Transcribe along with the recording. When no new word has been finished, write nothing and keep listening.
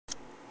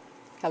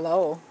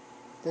Hello,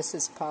 this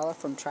is Paula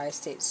from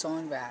Tri-State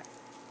Sewing Vac.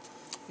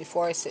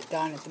 Before I sit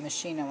down at the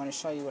machine, I want to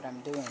show you what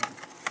I'm doing.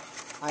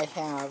 I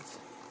have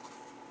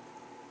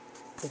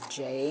the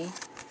J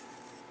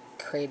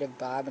Creative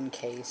bobbin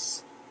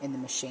case in the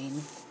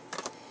machine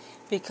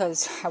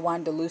because I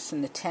wanted to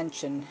loosen the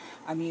tension.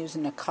 I'm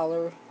using a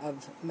color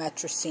of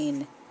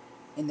metricine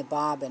in the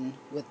bobbin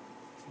with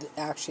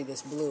actually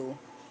this blue,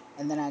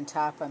 and then on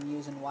top I'm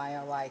using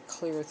YLI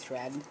clear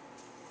thread,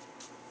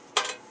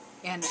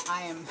 and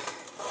I am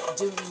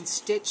doing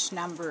stitch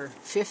number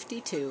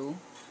 52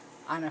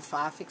 on a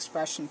Pfaff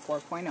Expression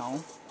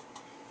 4.0,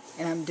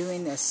 and I'm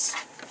doing this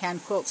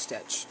hand quilt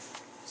stitch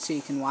so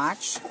you can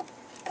watch. And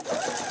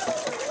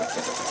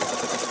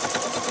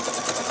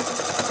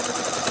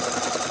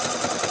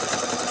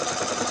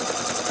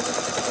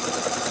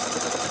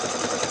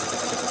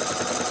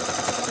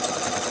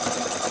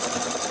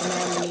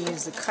then I'm going to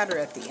use the cutter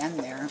at the end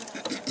there.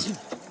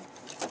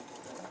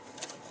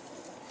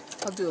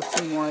 I'll do a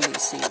few more of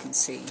these so you can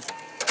see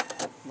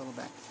a little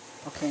bit.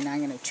 Okay, now I'm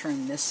going to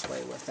turn this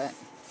way with it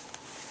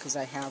because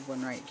I have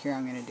one right here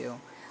I'm going to do.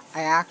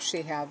 I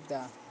actually have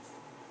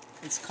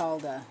it's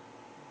called a,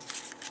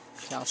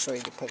 okay, I'll show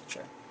you the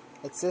picture.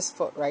 It's this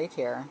foot right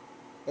here.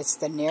 It's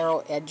the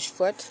narrow edge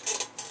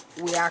foot.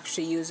 We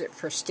actually use it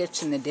for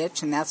stitch in the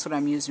ditch, and that's what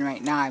I'm using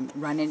right now. I'm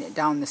running it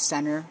down the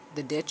center,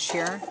 the ditch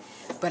here,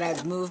 but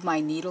I've moved my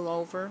needle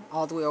over,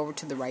 all the way over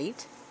to the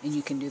right, and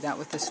you can do that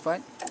with this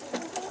foot,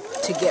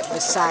 to get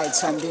beside,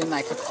 so I'm doing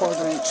like a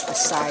 1/4 inch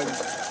beside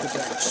the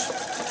ditch.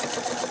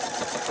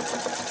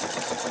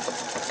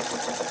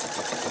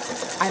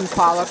 I'm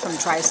Paula from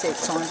Tri-State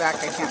Sewing Vac.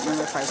 I can't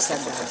remember if I said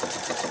that.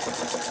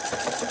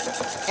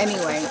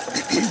 Anyway,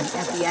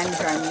 at the end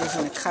here I'm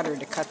using a cutter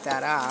to cut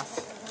that off.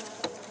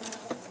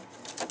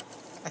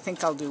 I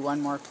think I'll do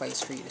one more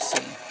place for you to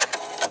see.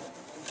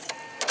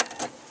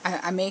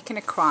 I'm making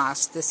a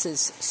cross. This is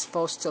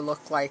supposed to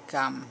look like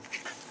maybe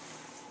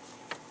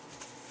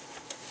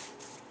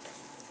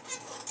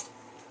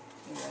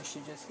I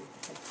should just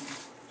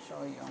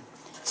show you.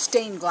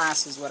 Stained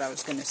glass is what I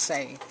was going to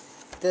say.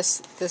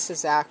 This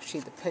is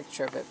actually the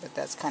picture of it, but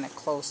that's kind of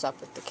close up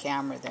with the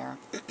camera there.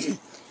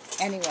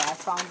 Anyway, I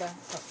found a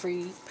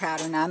free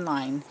pattern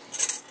online,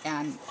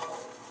 and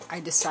I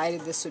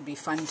decided this would be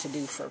fun to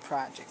do for a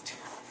project.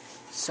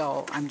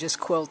 So I'm just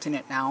quilting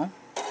it now.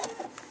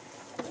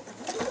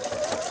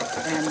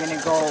 And I'm going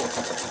to go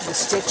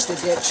stitch the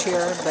ditch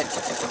here, but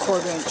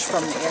 1/4 inch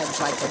from the edge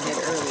like I did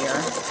earlier.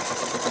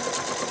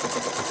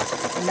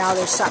 And now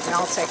there's something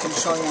else I can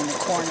show you in the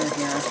corner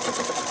here.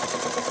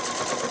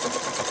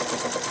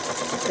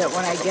 That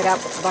when I get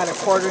up about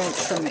 1/4 inch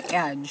from the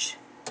edge.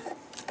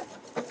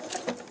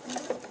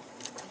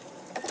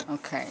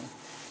 Okay,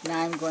 now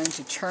I'm going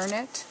to turn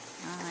it.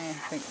 I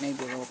think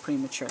maybe a little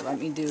premature. Let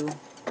me do.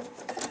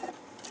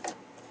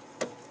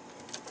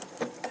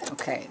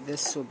 Okay,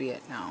 this will be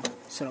it now.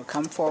 So it'll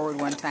come forward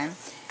one time,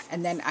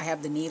 and then I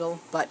have the needle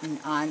button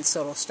on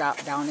so it'll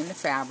stop down in the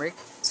fabric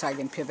so I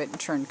can pivot and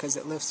turn because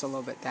it lifts a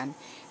little bit then.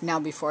 Now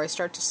before I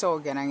start to sew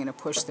again, I'm going to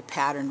push the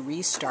pattern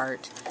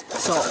restart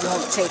so it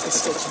won't take a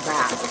stitch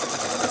back.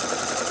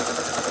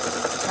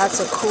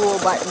 That's a cool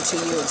button to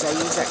use. I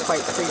use that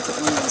quite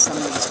frequently in some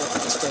of these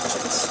different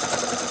stitches.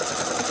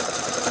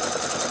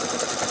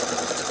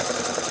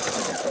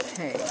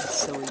 Okay,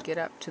 so we get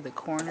up to the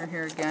corner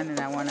here again, and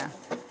I want to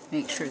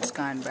make sure it's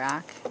gone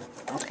back.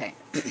 Okay.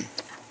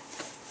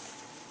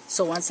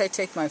 So once I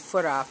take my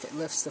foot off, it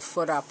lifts the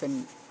foot up,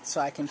 and so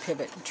I can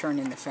pivot and turn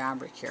in the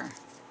fabric here.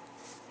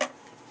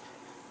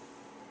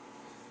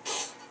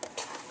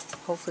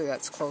 Hopefully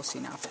that's close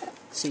enough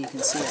so you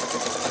can see it.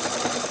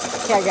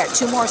 Okay, I got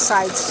 2 more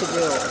sides to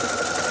do.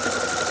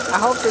 I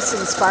hope this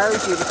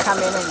inspires you to come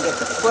in and get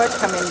the foot,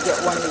 come in and get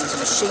one of these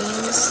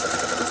machines,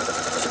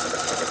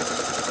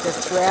 the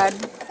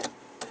thread.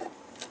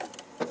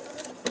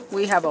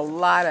 We have a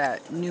lot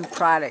of new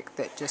product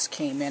that just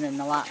came in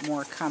and a lot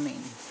more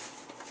coming.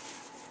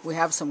 We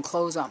have some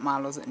close-up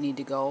models that need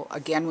to go.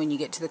 Again, when you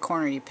get to the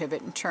corner, you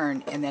pivot and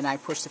turn, and then I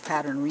push the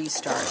pattern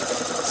restart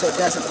so it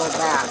doesn't go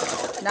back.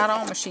 Not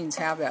all machines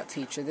have that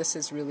feature. This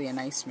is really a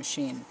nice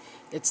machine.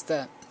 It's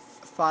the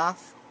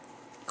Pfaff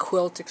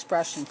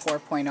Expression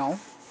 4.0.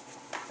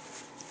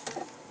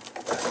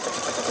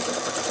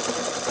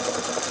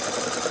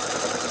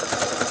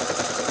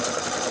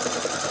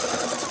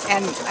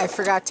 And I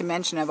forgot to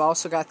mention, I've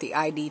also got the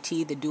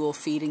IDT, the dual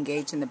feed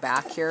engaged in the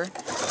back here.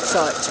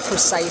 So it's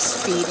precise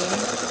feeding.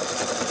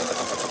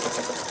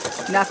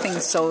 Nothing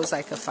sews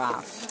like a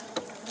Pfaff.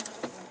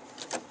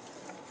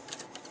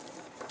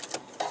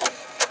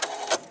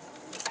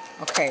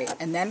 Okay,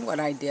 and then what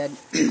I did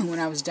when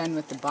I was done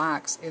with the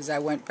box is I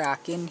went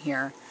back in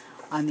here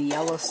on the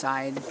yellow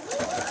side,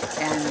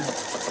 and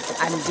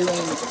I'm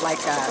doing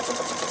like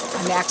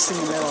an X in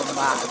the middle of the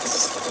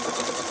box.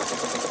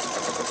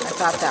 I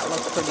thought that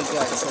looked pretty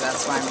good, so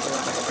that's why I'm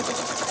doing it.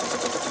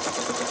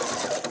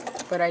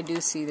 But I do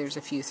see there's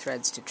a few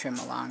threads to trim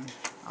along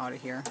out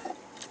of here.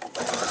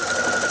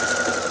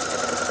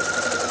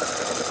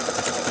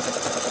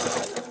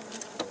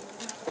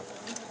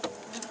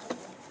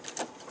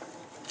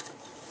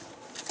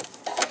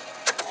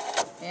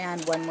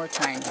 And one more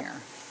time here.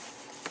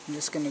 I'm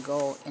just going to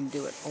go and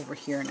do it over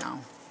here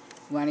now.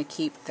 You want to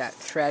keep that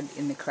thread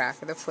in the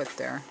crack of the foot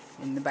there,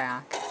 in the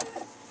back.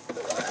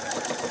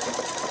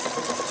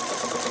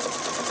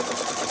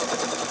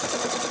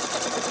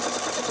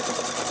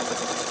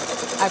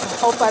 I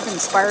hope I've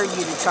inspired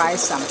you to try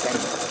something.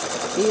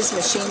 These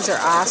machines are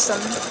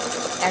awesome,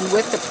 and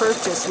with the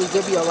purchase we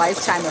give you a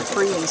lifetime of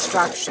free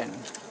instruction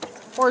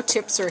or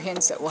tips or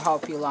hints that will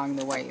help you along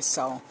the way.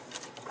 So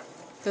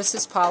this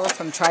is Paula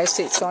from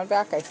Tri-State Sewing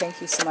Back. I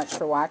thank you so much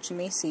for watching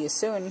me. See you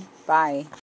soon. Bye.